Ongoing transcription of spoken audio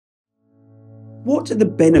What are the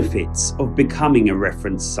benefits of becoming a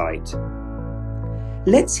reference site?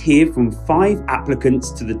 Let's hear from 5 applicants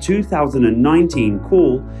to the 2019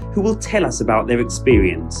 call who will tell us about their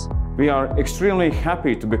experience. We are extremely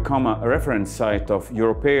happy to become a reference site of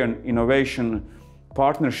European innovation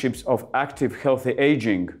partnerships of active healthy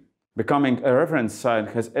aging. Becoming a reference site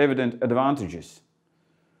has evident advantages.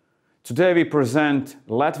 Today we present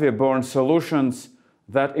Latvia-born solutions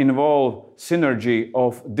that involve synergy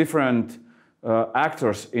of different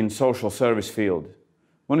actors in social service field.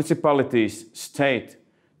 Municipalities, state,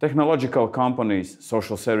 technological companies,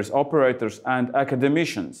 social service operators and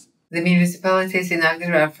academicians. The municipalities in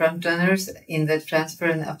Agder are frontrunners in the transfer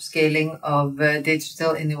and upscaling of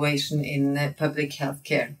digital innovation in public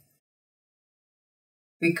healthcare.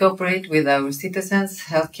 We cooperate with our citizens,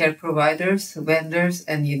 healthcare providers, vendors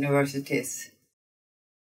and universities.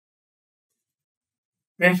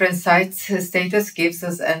 Reference site status gives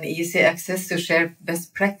us an easy access to share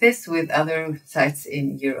best practice with other sites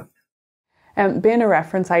in Europe. Being a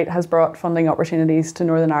reference site has brought funding opportunities to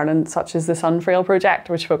Northern Ireland, such as the Sunfrail project,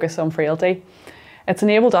 which focuses on frailty. It's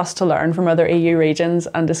enabled us to learn from other EU regions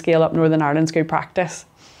and to scale up Northern Ireland's good practice.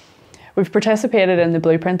 We've participated in the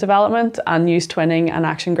blueprint development and used twinning and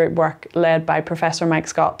action group work led by Professor Mike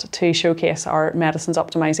Scott to showcase our medicines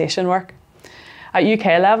optimisation work. At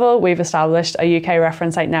UK level, we've established a UK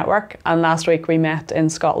reference site network, and last week we met in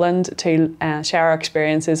Scotland to share our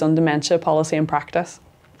experiences on dementia policy and practice.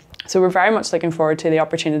 So we're very much looking forward to the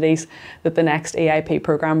opportunities that the next EIP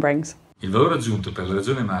programme brings. Il valore aggiunto per la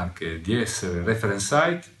Regione Marche di essere reference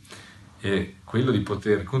site è quello di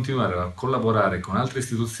poter continuare a collaborare con altre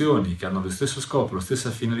istituzioni che hanno lo stesso scopo, la stessa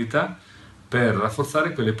finalità per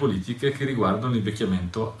rafforzare quelle politiche che riguardano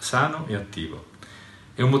l'invecchiamento sano e attivo.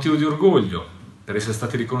 È un motivo di orgoglio per essere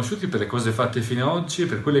stati riconosciuti per le cose fatte fino ad oggi e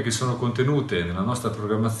per quelle che sono contenute nella nostra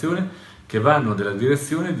programmazione che vanno nella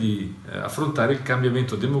direzione di affrontare il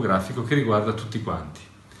cambiamento demografico che riguarda tutti quanti.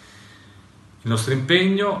 Il nostro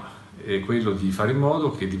impegno è quello di fare in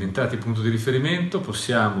modo che, diventati punto di riferimento,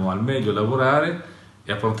 possiamo al meglio lavorare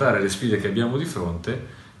e affrontare le sfide che abbiamo di fronte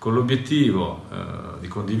con l'obiettivo di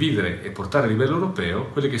condividere e portare a livello europeo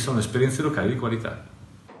quelle che sono esperienze locali di qualità.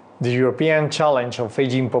 The European challenge of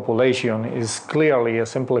aging population is clearly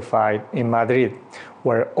exemplified in Madrid,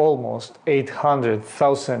 where almost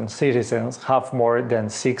 800,000 citizens have more than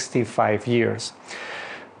 65 years.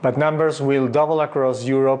 But numbers will double across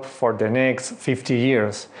Europe for the next 50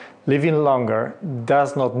 years. Living longer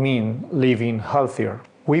does not mean living healthier.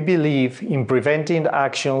 We believe in preventing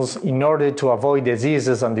actions in order to avoid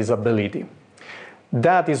diseases and disability.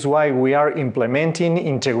 That is why we are implementing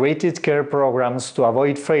integrated care programs to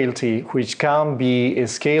avoid frailty, which can be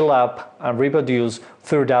scaled up and reproduced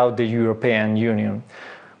throughout the European Union.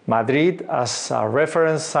 Madrid, as a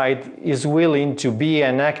reference site, is willing to be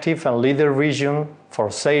an active and leader region for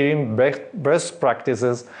sharing best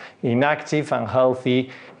practices in active and healthy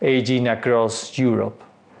aging across Europe.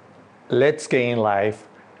 Let's gain life,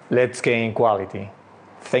 let's gain quality.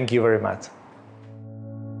 Thank you very much.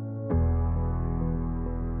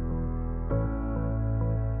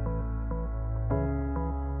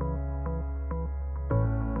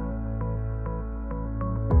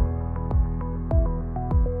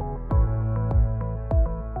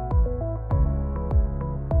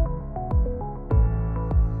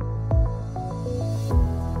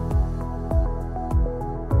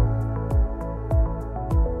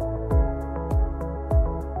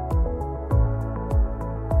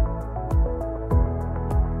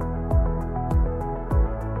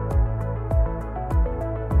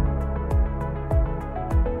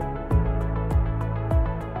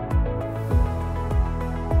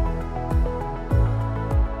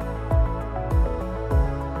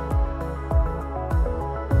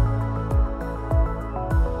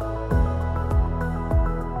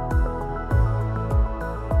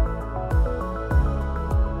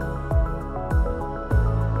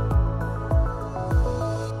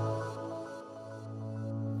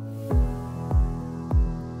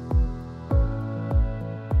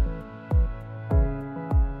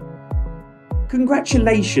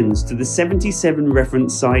 Congratulations to the 77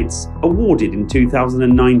 reference sites awarded in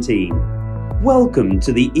 2019. Welcome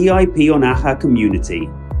to the EIP on AHA community.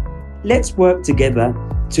 Let's work together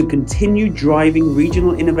to continue driving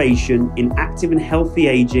regional innovation in active and healthy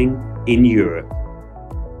aging in Europe.